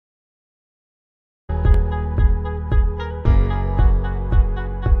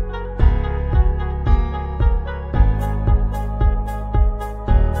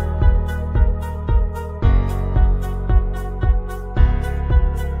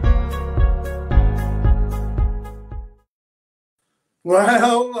Well,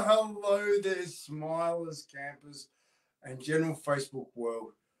 hello there, smilers, campers, and general Facebook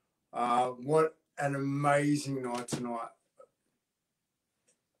world. What an amazing night tonight.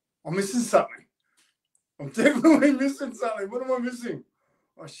 I'm missing something. I'm definitely missing something. What am I missing?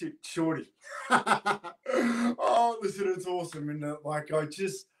 Oh, shit, Shorty. Oh, listen, it's awesome. And I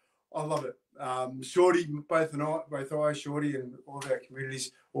love it. Shorty, both I, Shorty, and all of our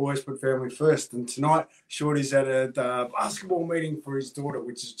communities always put family first. And tonight, Shorty's at a basketball meeting for his daughter,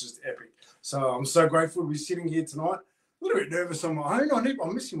 which is just epic. So I'm so grateful to be sitting here tonight. A little bit nervous on my own.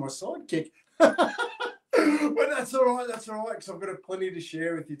 I'm missing my sidekick. But that's all right. That's all right, because I've got plenty to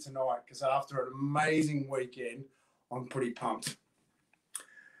share with you tonight. Because after an amazing weekend, I'm pretty pumped.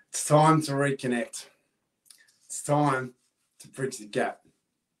 It's time to reconnect. It's time to bridge the gap.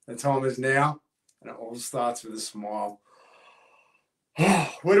 The time is now, and it all starts with a smile.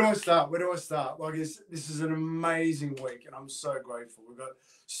 Where do I start? Like, this is an amazing week, and I'm so grateful. We've got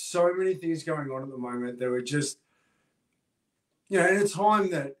so many things going on at the moment that we're just, in a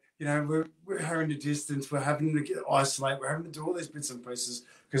time that, we're having to distance, we're having to isolate, we're having to do all these bits and pieces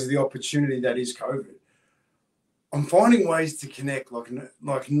because of the opportunity that is COVID. I'm finding ways to connect like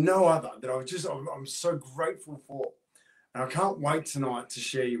no other that I'm so grateful for. And I can't wait tonight to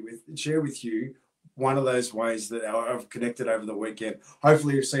share with you one of those ways that I've connected over the weekend.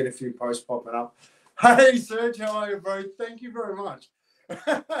 Hopefully you've seen a few posts popping up. Hey, Serge, how are you, bro? Thank you very much.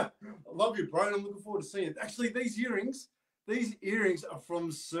 I love you, bro, and I'm looking forward to seeing it. Actually, these earrings are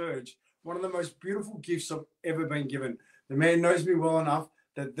from Serge, one of the most beautiful gifts I've ever been given. The man knows me well enough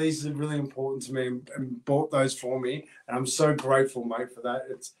that these are really important to me and bought those for me. And I'm so grateful, mate, for that.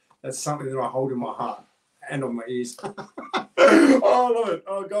 That's something that I hold in my heart and on my ears. Oh, I love it.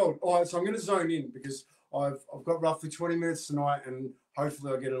 Oh, gold. All right, so I'm going to zone in because I've got roughly 20 minutes tonight, and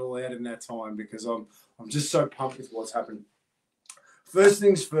hopefully I'll get it all out in that time because I'm just so pumped with what's happened. First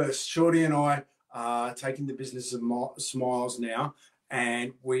things first, Shorty and I are taking the business of Smiles now,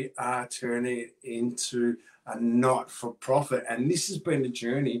 and we are turning it into a not-for-profit. And this has been a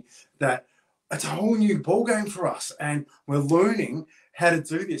journey that it's a whole new ballgame for us, and we're learning how to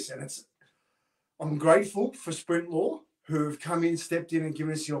do this. And I'm grateful for Sprint Law, who have come in, stepped in, and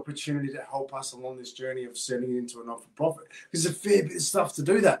given us the opportunity to help us along this journey of setting it into a not-for-profit. There's a fair bit of stuff to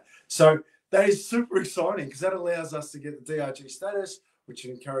do that. So that is super exciting because that allows us to get the DRG status, which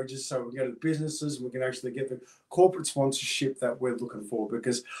encourages so we can go to the businesses and we can actually get the corporate sponsorship that we're looking for.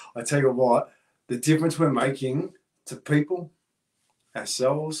 Because I tell you what, the difference we're making to people,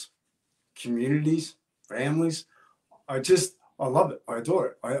 ourselves, communities, families, I love it. I adore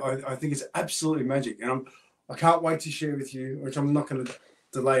it. I think it's absolutely magic. And I can't wait to share with you, which I'm not going to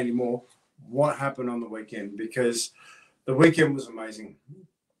delay anymore, what happened on the weekend, because the weekend was amazing.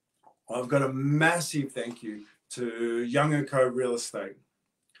 I've got a massive thank you to Young & Co Real Estate,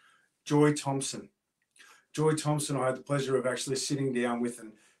 Joy Thompson. Joy Thompson, I had the pleasure of actually sitting down with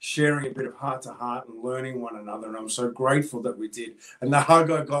and sharing a bit of heart-to-heart and learning one another, and I'm so grateful that we did. And the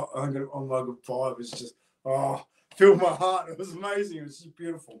hug I got on Logan 5 was just, filled my heart. It was amazing. It was just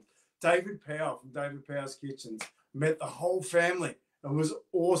beautiful. David Powell from David Powell's Kitchens met the whole family. It was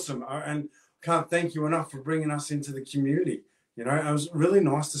awesome. And can't thank you enough for bringing us into the community. It was really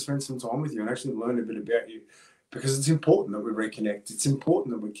nice to spend some time with you and actually learn a bit about you, because it's important that we reconnect. It's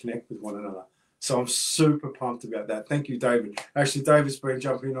important that we connect with one another. So I'm super pumped about that. Thank you, David. Actually, David's been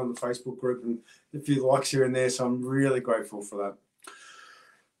jumping in on the Facebook group and a few likes here and there, so I'm really grateful for that.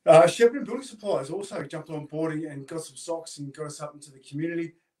 Shepparton Building Supplies also jumped on board and got some socks and got us up into the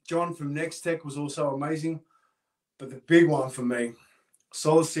community. John from Next Tech was also amazing. But the big one for me,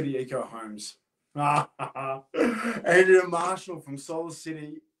 Solar City Eco Homes. Andrea Marshall from Solar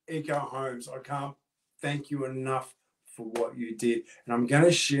City Eco Homes. I can't thank you enough for what you did. And I'm going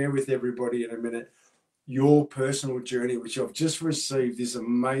to share with everybody in a minute your personal journey, which I've just received this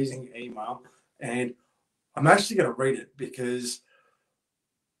amazing email. And I'm actually going to read it because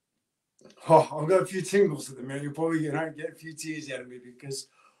I've got a few tingles at the minute. You'll probably get a few tears out of me because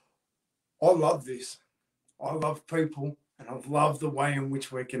I love this. I love people, and I love the way in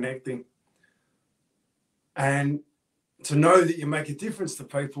which we're connecting. And to know that you make a difference to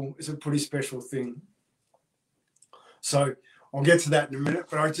people is a pretty special thing. So I'll get to that in a minute.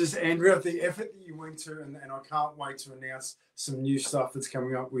 But Andrea, the effort that you went to, and I can't wait to announce some new stuff that's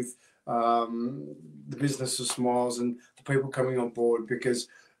coming up with the business of Smiles and the people coming on board, because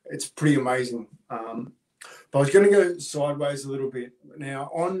it's pretty amazing. But I was going to go sideways a little bit.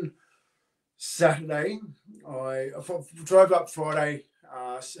 Now, on Saturday, I drove up Friday.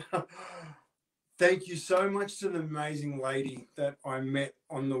 Thank you so much to the amazing lady that I met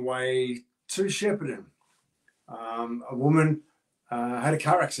on the way to Shepparton. A woman had a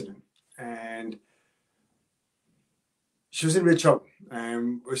car accident, and she was in a bit of trouble.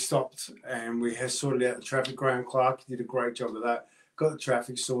 And we stopped and we had sorted out the traffic. Graham Clark did a great job of that, got the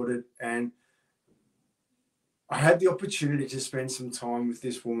traffic sorted, and I had the opportunity to spend some time with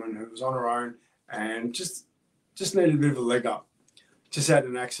this woman who was on her own and just needed a bit of a leg up. Just had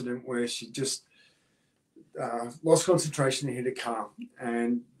an accident where she just lost concentration and hit a car.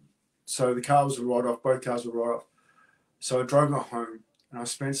 And so the car was a write-off, both cars were write-off. So I drove her home and I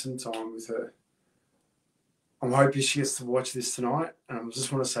spent some time with her. I'm hoping she gets to watch this tonight. And I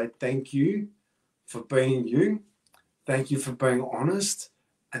just want to say thank you for being you. Thank you for being honest.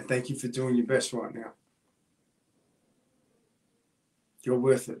 And thank you for doing your best right now. You're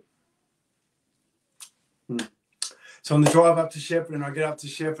worth it. So on the drive up to Shepparton, I get up to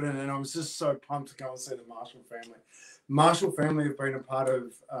Shepparton and I was just so pumped to go and see the Marshall family. Marshall family have been a part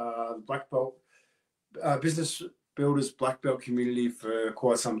of the Black Belt, Business Builders Black Belt community for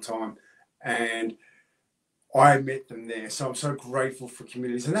quite some time. And I met them there. So I'm so grateful for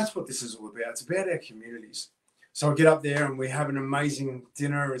communities. And that's what this is all about. It's about our communities. So I get up there and we have an amazing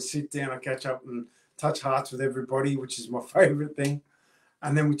dinner and sit down. I catch up and touch hearts with everybody, which is my favorite thing.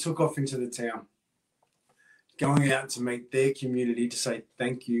 And then we took off into the town, going out to meet their community to say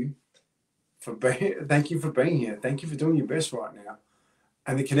thank you for being here. Thank you for doing your best right now.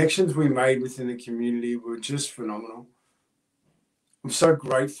 And the connections we made within the community were just phenomenal. I'm so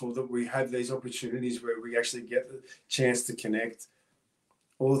grateful that we have these opportunities where we actually get the chance to connect.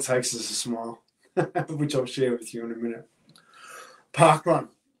 All it takes is a smile, which I'll share with you in a minute. Parkrun.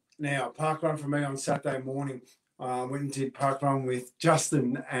 Now, parkrun for me on Saturday morning. Went and did parkrun with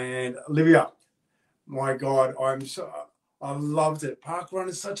Justin and Olivia. My God, I loved it. Parkrun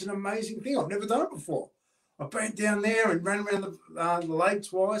is such an amazing thing. I've never done it before. I've been down there and ran around the lake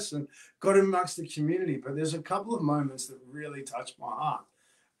twice and got in amongst the community. But there's a couple of moments that really touched my heart.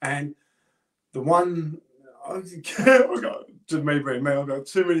 And the one, I've got too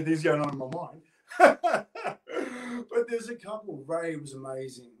many things going on in my mind. But there's a couple. Ray was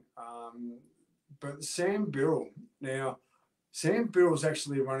amazing. But Sam Birrell. Now, Sam Birrell is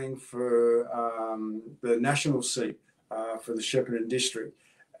actually running for the national seat for the Shepparton district.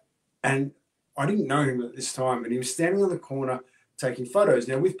 And I didn't know him at this time. And he was standing on the corner taking photos.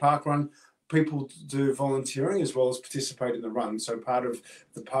 Now, with Parkrun, people do volunteering as well as participate in the run. So part of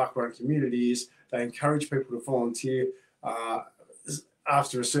the Parkrun community is they encourage people to volunteer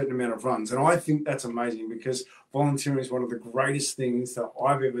after a certain amount of runs. And I think that's amazing because volunteering is one of the greatest things that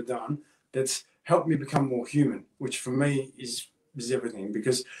I've ever done that's helped me become more human, which for me is everything,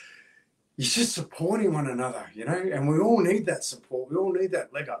 because you're just supporting one another, you know, and we all need that support. We all need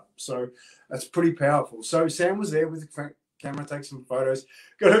that leg up. So that's pretty powerful. So Sam was there with the camera, take some photos,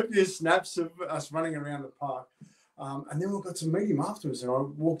 got a few snaps of us running around the park. And then we got to meet him afterwards, and I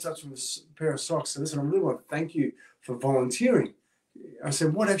walked up to him with a pair of socks and I said, I really want to thank you for volunteering. I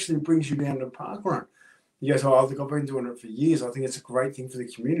said, what actually brings you down to parkrun? He goes, oh, look, I've been doing it for years. I think it's a great thing for the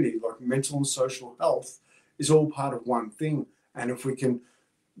community. Like mental and social health is all part of one thing. And if we can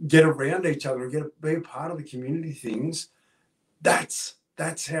get around each other and be a part of the community things, that's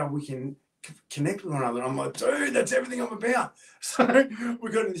how we can connect with one another. And I'm like, dude, that's everything I'm about. So we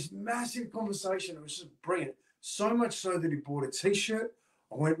got in this massive conversation. It was just brilliant. So much so that he bought a T-shirt.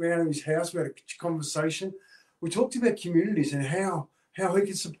 I went round to his house. We had a conversation. We talked about communities and how he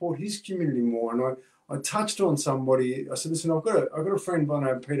can support his community more. And I touched on somebody. I said, listen, I've got a friend by the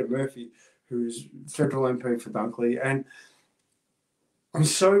name of Peter Murphy, who's federal MP for Dunkley, and I'm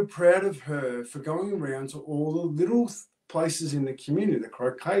so proud of her for going around to all the little places in the community, the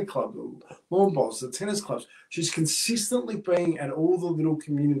croquet club, the lawn bowls, the tennis clubs. She's consistently being at all the little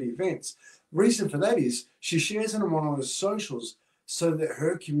community events. Reason for that is she shares them on her socials so that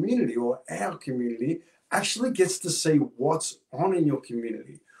her community or our community actually gets to see what's on in your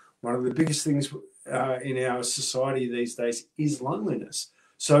community. One of the biggest things in our society these days is loneliness.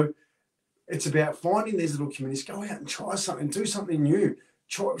 So it's about finding these little communities, go out and try something, do something new.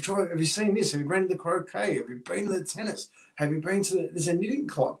 Try. Have you seen this? Have you been to the croquet? Have you been to the tennis? Have you been to there's a knitting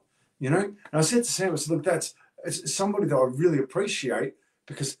club, you know? And I said to Sam, I said, look, it's somebody that I really appreciate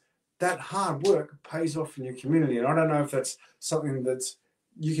because that hard work pays off in your community. And I don't know if that's something that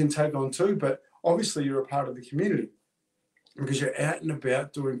you can take on too, but obviously you're a part of the community because you're out and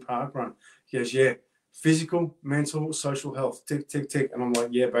about doing parkrun. He goes, yeah, physical, mental, social health, tick, tick, tick. And I'm like,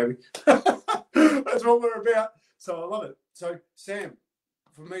 yeah, baby. That's what we're about. So I love it. So Sam,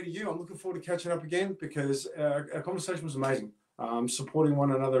 from me to you, I'm looking forward to catching up again because our conversation was amazing. Supporting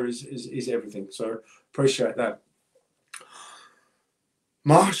one another is everything. So appreciate that.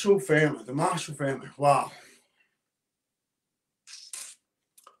 Marshall family, the Marshall family. Wow.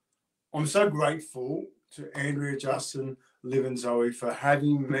 I'm so grateful to Andrea, Justin, Liv and Zoe for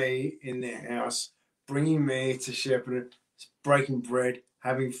having me in their house, bringing me to Shepparton, breaking bread,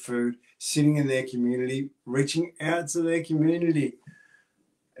 having food, sitting in their community, reaching out to their community.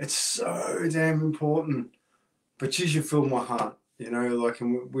 It's so damn important. But you fill my heart, you know, like,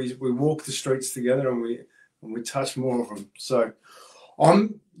 and we walk the streets together and we touch more of them. So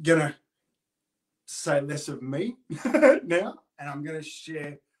I'm gonna say less of me now, and I'm gonna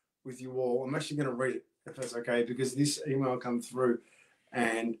share with you all. I'm actually gonna read it, if that's okay, because this email come through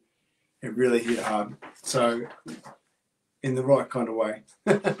and it really hit hard. So in the right kind of way.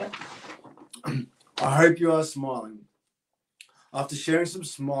 I hope you are smiling. After sharing some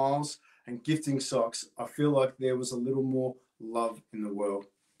smiles and gifting socks, I feel like there was a little more love in the world.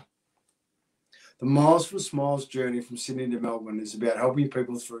 The Miles for Smiles journey from Sydney to Melbourne is about helping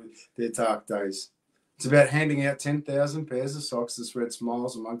people through their dark days. It's about handing out 10,000 pairs of socks to spread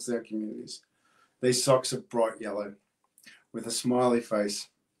smiles amongst our communities. These socks are bright yellow with a smiley face.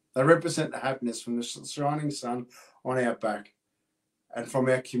 They represent the happiness from the shining sun on our back and from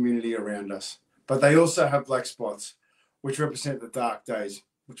our community around us. But they also have black spots, which represent the dark days,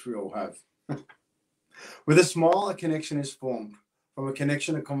 which we all have. With a smile, a connection is formed. From a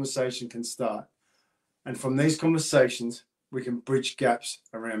connection, a conversation can start. And from these conversations, we can bridge gaps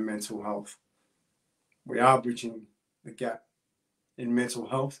around mental health. We are bridging the gap in mental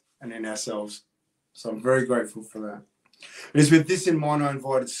health and in ourselves. So I'm very grateful for that. It is with this in mind I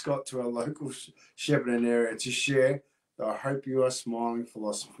invited Scott to our local Shepparton area to share the I Hope You Are Smiling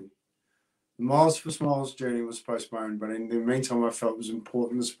philosophy. The Miles for Smiles journey was postponed, but in the meantime, I felt it was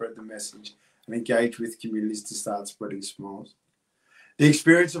important to spread the message and engage with communities to start spreading smiles. The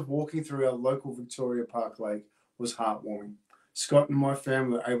experience of walking through our local Victoria Park Lake was heartwarming. Scott and my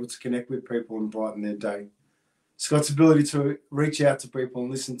family were able to connect with people and brighten their day. Scott's ability to reach out to people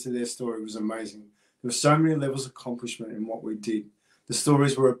and listen to their story was amazing. There were so many levels of accomplishment in what we did. The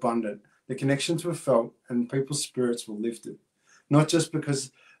stories were abundant, the connections were felt, and people's spirits were lifted. Not just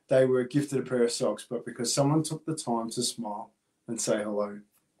because they were gifted a pair of socks, but because someone took the time to smile and say hello.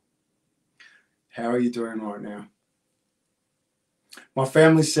 How are you doing right now? My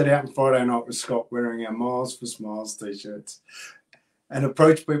family set out on Friday night with Scott wearing our Miles for Smiles t-shirts and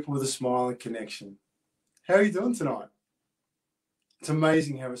approached people with a smile and connection. How are you doing tonight? It's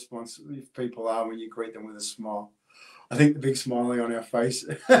amazing how responsive people are when you greet them with a smile. I think the big smiley on our face,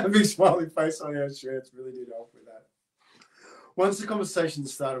 the big smiley face on our shirts really did help with that. Once the conversation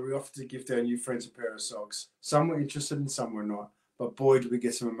started, we offered to gift our new friends a pair of socks. Some were interested and some were not, but boy, did we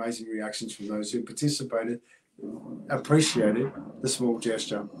get some amazing reactions from those who participated, appreciated the small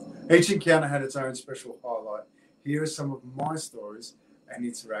gesture. Each encounter had its own special highlight. Here are some of my stories and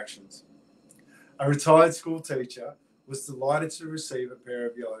interactions. A retired school teacher was delighted to receive a pair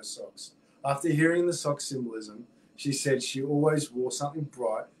of yellow socks. After hearing the sock symbolism, she said she always wore something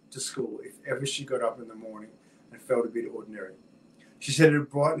bright to school if ever she got up in the morning and felt a bit ordinary. She said it would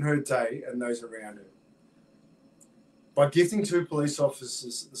brighten her day and those around her. By gifting 2 police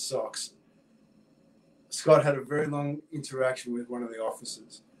officers the socks, Scott had a very long interaction with one of the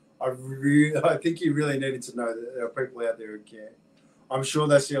officers. I think he really needed to know that there are people out there who care. I'm sure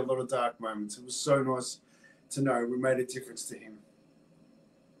they see a lot of dark moments. It was so nice to know we made a difference to him.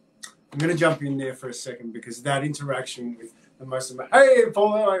 I'm going to jump in there for a second because that interaction with the most amazing... Hey,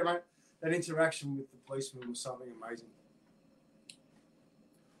 Paul, how are you, mate? That interaction with the policeman was something amazing.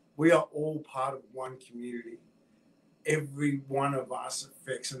 We are all part of one community. Every one of us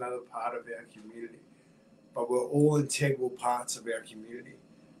affects another part of our community, but we're all integral parts of our community.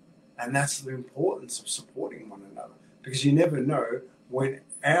 And that's the importance of supporting one another, because you never know when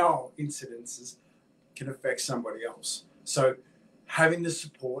our incidences can affect somebody else. So having the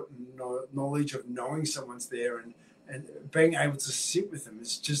support and knowledge of knowing someone's there and being able to sit with them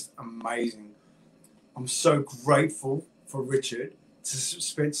is just amazing. I'm so grateful for Richard to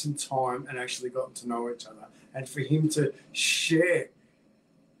spend some time and actually gotten to know each other, and for him to share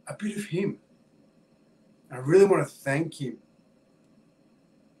a bit of him. And I really want to thank him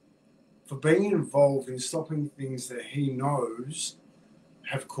for being involved in stopping things that he knows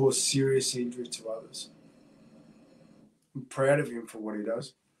have caused serious injury to others. I'm proud of him for what he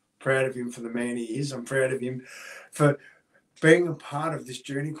does. Proud of him for the man he is. I'm proud of him for being a part of this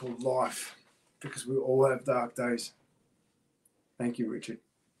journey called life, because we all have dark days. Thank you, Richard.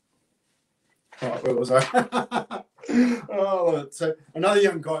 Right, where was I? So another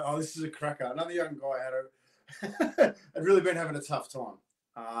young guy. Oh, this is a cracker. Another young guy had really been having a tough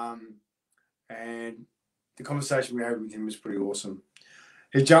time, and the conversation we had with him was pretty awesome.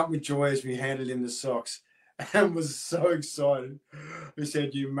 He jumped with joy as we handed him the socks, and was so excited. He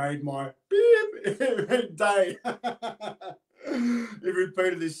said, "You made my beep day." He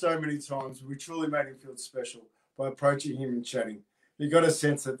repeated this so many times. We truly made him feel special by approaching him and chatting. He got a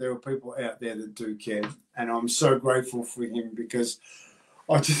sense that there were people out there that do care, and I'm so grateful for him because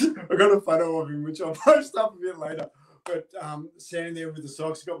I got a photo of him, which I'll post up a bit later. But standing there with the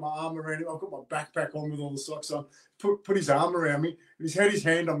socks, got my arm around him. I've got my backpack on with all the socks on. Put his arm around me, and he's had his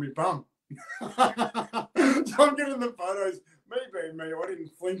hand on my bum. So I'm getting the photos. Me being me, I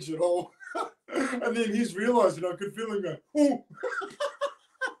didn't flinch at all. And then he's realising I could feel him go, "Oh."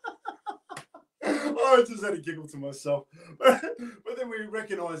 Oh, I just had a giggle to myself. But then we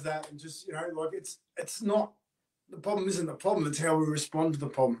recognise that and just, like it's not, the problem isn't the problem, it's how we respond to the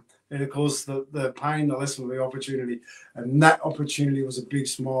problem. And of course, the pain, the lesson, the opportunity. And that opportunity was a big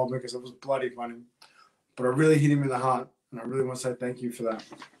smile because it was bloody funny. But I really hit him in the heart. And I really want to say thank you for that.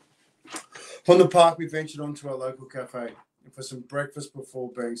 From the park, we ventured on to our local cafe for some breakfast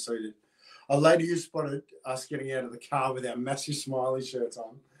before being seated. A lady who spotted us getting out of the car with our massive smiley shirts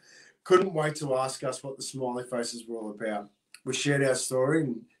on couldn't wait to ask us what the smiley faces were all about. We shared our story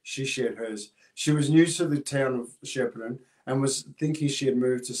and she shared hers. She was new to the town of Shepparton and was thinking she had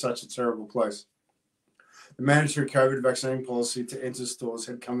moved to such a terrible place. The mandatory COVID vaccine policy to enter stores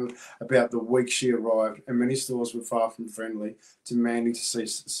had come about the week she arrived, and many stores were far from friendly, demanding to see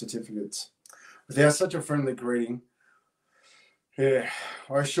certificates. Without such a friendly greeting, I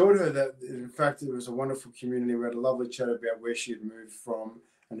assured her that, in fact, it was a wonderful community. We had a lovely chat about where she had moved from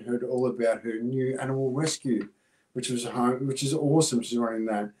and heard all about her new animal rescue, which is awesome. She's running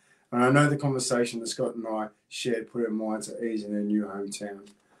that. And I know the conversation that Scott and I shared put her mind at ease in her new hometown.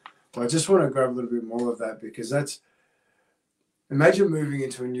 But I just want to grab a little bit more of that because imagine moving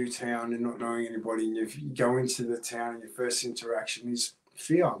into a new town and not knowing anybody, and you go into the town and your first interaction is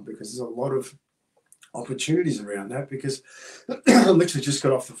fear because there's a lot of opportunities around that because I literally just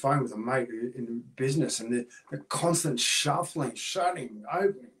got off the phone with a mate in business and the constant shuffling, shutting,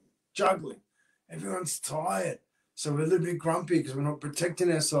 opening, juggling. Everyone's tired. So we're a little bit grumpy because we're not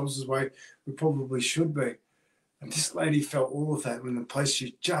protecting ourselves as way we probably should be. And this lady felt all of that when the place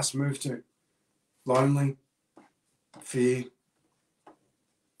she just moved to. Lonely, fear.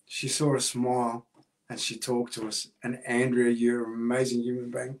 She saw a smile and she talked to us. And Andrea, you're an amazing human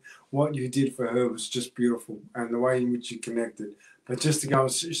being. What you did for her was just beautiful, and the way in which you connected. But just to go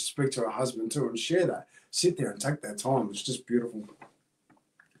and speak to her husband too and share that, sit there and take that time, was just beautiful.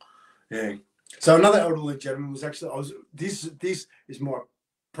 Yeah. So another elderly gentleman was actually, this is my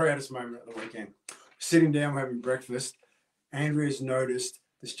proudest moment of the weekend. Sitting down having breakfast, Andrea's noticed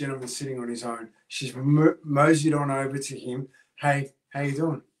this gentleman sitting on his own. She's moseyed on over to him. "Hey, how you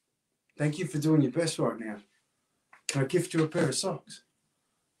doing? Thank you for doing your best right now. Can I gift you a pair of socks?"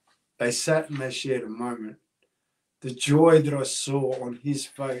 They sat and they shared a moment. The joy that I saw on his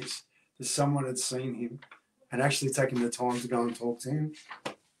face that someone had seen him and actually taken the time to go and talk to him.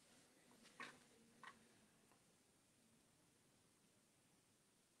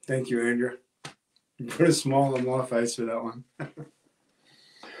 Thank you, Andrea. You put a smile on my face for that one.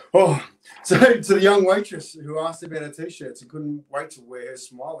 So to the young waitress who asked about her t-shirts and couldn't wait to wear her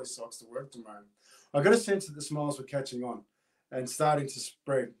smiley socks to work tomorrow, I got a sense that the smiles were catching on and starting to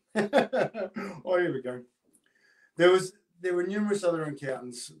spread. Oh, here we go. There were numerous other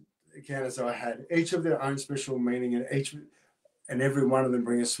encounters I had, each of their own special meaning, and every one of them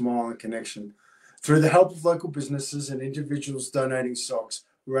bring a smile and connection. Through the help of local businesses and individuals donating socks,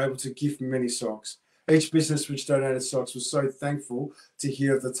 we were able to gift many socks. Each business which donated socks was so thankful to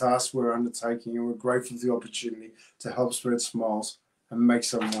hear of the task we're undertaking, and we're grateful for the opportunity to help spread smiles and make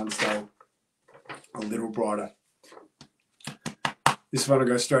someone's day a little brighter. This one will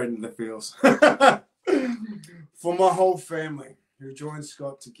go straight into the feels. For my whole family who joined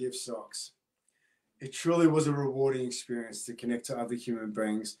Scott to give socks, it truly was a rewarding experience to connect to other human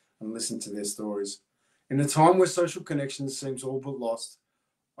beings and listen to their stories. In a time where social connections seems all but lost,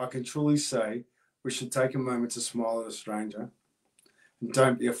 I can truly say we should take a moment to smile at a stranger and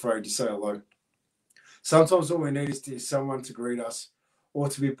don't be afraid to say hello. Sometimes all we need is to hear someone to greet us or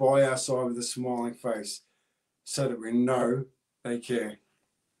to be by our side with a smiling face so that we know they care.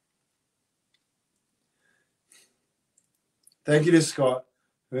 Thank you to Scott,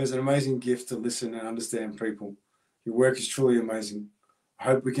 who has an amazing gift to listen and understand people. Your work is truly amazing. I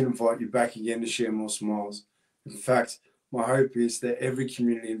hope we can invite you back again to share more smiles. In fact, my hope is that every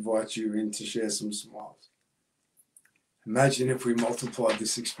community invites you in to share some smiles. Imagine if we multiplied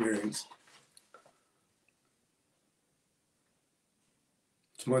this experience.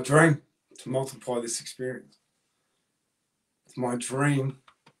 It's my dream to multiply this experience. It's my dream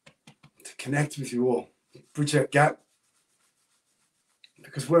to connect with you all. bridge that gap,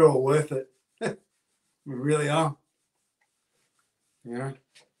 because we're all worth it. We really are. You know?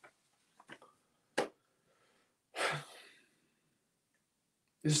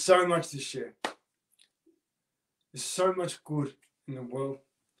 There's so much to share. There's so much good in the world.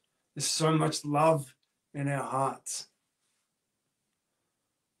 There's so much love in our hearts.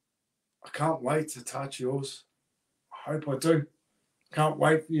 I can't wait to touch yours. I hope I do. Can't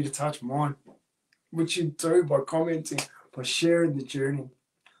wait for you to touch mine, which you do by commenting, by sharing the journey.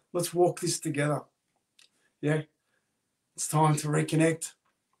 Let's walk this together. Yeah, it's time to reconnect.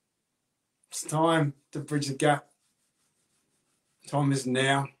 It's time to bridge the gap. Time is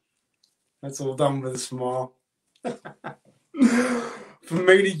now. That's all done with a smile. From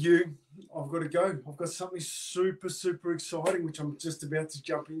me to you, I've got to go. I've got something super, super exciting, which I'm just about to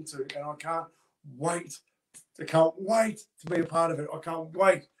jump into, and I can't wait. I can't wait to be a part of it. I can't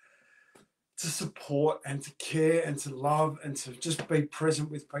wait to support and to care and to love and to just be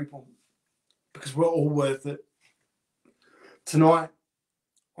present with people, because we're all worth it. Tonight,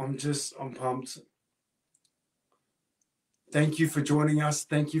 I'm pumped. Thank you for joining us.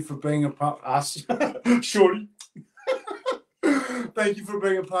 Thank you for being a part us, Shorty. Thank you for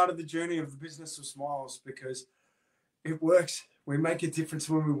being a part of the journey of the Business of Smiles, because it works. We make a difference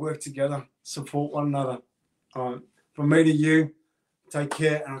when we work together, support one another. From me to you, take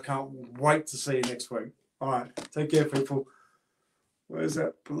care, and I can't wait to see you next week. All right, take care, people. Where's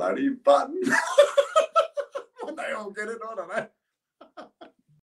that bloody button? They all get it, I don't know.